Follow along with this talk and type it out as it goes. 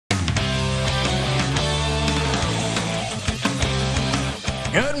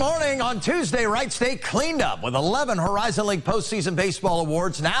Good morning. On Tuesday, Wright State cleaned up with 11 Horizon League postseason baseball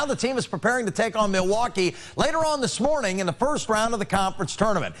awards. Now the team is preparing to take on Milwaukee later on this morning in the first round of the conference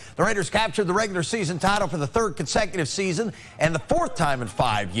tournament. The Raiders captured the regular season title for the third consecutive season and the fourth time in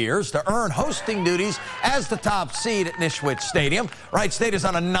 5 years to earn hosting duties as the top seed at Nishwitz Stadium. Wright State is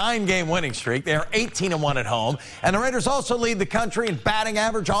on a 9-game winning streak. They are 18-1 at home. And the Raiders also lead the country in batting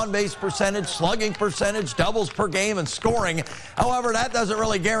average, on-base percentage, slugging percentage, doubles per game, and scoring. However, that doesn't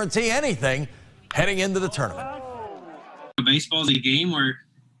really guarantee anything heading into the tournament. Baseball is a game where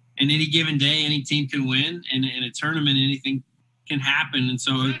in any given day any team can win, and in a tournament anything can happen. And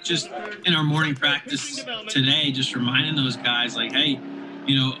so just in our morning practice today, just reminding those guys, like, hey,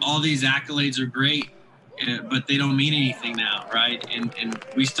 you know, all these accolades are great, but they don't mean anything now, right? And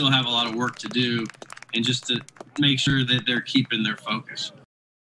we still have a lot of work to do, and just to make sure that they're keeping their focus.